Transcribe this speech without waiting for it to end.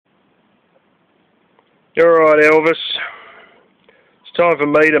Alright, Elvis, it's time for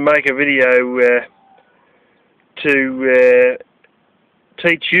me to make a video to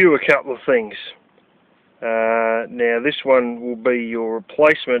teach you a couple of things. Now this one will be your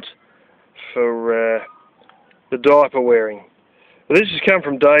replacement for the diaper wearing. Well, this has come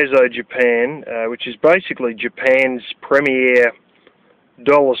from Daiso Japan, which is basically Japan's premier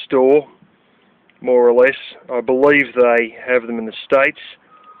dollar store, more or less. I believe they have them in the States.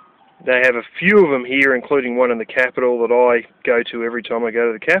 They have a few of them here, including one in the capital that I go to every time I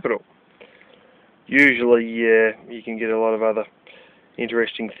go to the capital. Usually you can get a lot of other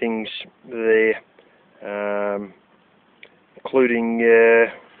interesting things there, including,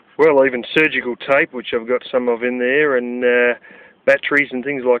 well, even surgical tape, which I've got some of in there, and batteries and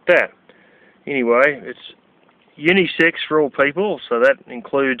things like that. Anyway, it's unisex for all people, so that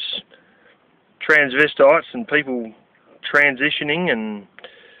includes transvestites and people transitioning and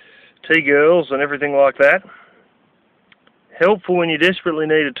T-girls and everything like that. Helpful when you desperately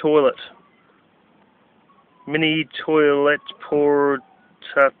need a toilet. Mini toilet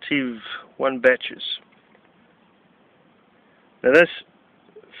portative 1 batches. Now that's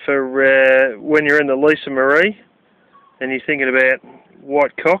for when you're in the Lisa Marie and you're thinking about water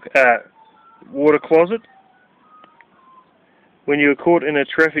closet. When you're caught in a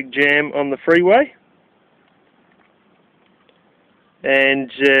traffic jam on the freeway.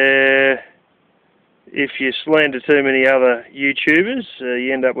 And if you slander too many other YouTubers,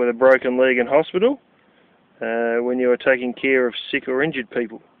 you end up with a broken leg in hospital when you are taking care of sick or injured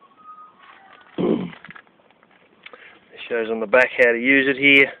people. It shows on the back how to use it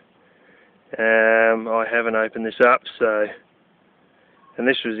here. I haven't opened this up, and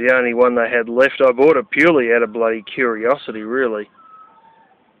this was the only one they had left. I bought it purely out of bloody curiosity, really.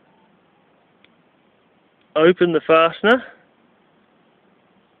 Open the fastener.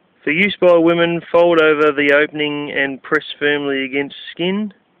 For use by women, fold over the opening and press firmly against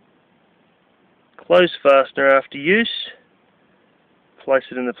skin. Close fastener after use. Place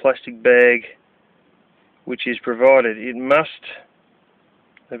it in the plastic bag which is provided. It must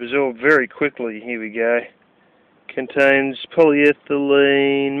absorb very quickly. Here we go. Contains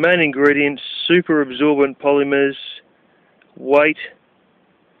polyethylene, main ingredients, super absorbent polymers. Weight,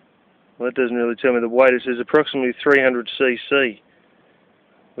 well, that doesn't really tell me the weight. It says approximately 300 cc.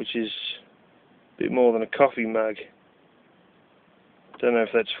 Which is a bit more than a coffee mug. Don't know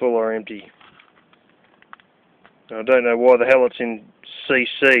if that's full or empty. I don't know why the hell it's in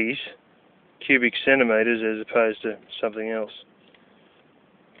cc's, cubic centimeters, as opposed to something else,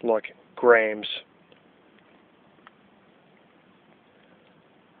 like grams.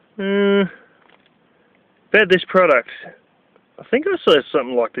 About this product, I think I saw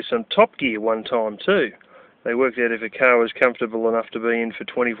something like this on Top Gear one time too. They worked out if a car was comfortable enough to be in for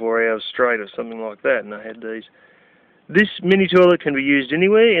 24 hours straight or something like that, and I had these. This mini toilet can be used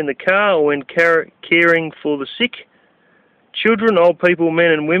anywhere, in the car or when caring for the sick. Children, old people, men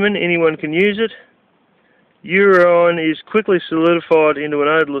and women, anyone can use it. Urine is quickly solidified into an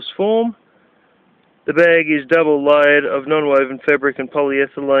odorless form. The bag is double layered of non-woven fabric and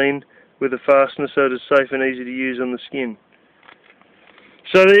polyethylene with a fastener, so it is safe and easy to use on the skin.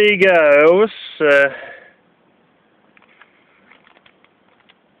 So there you go, Elvis.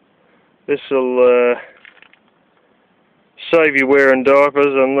 This will save you wearing diapers,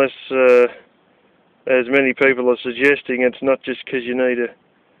 unless, as many people are suggesting, it's not just because you need a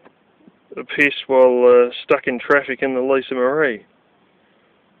piss while stuck in traffic in the Lisa Marie.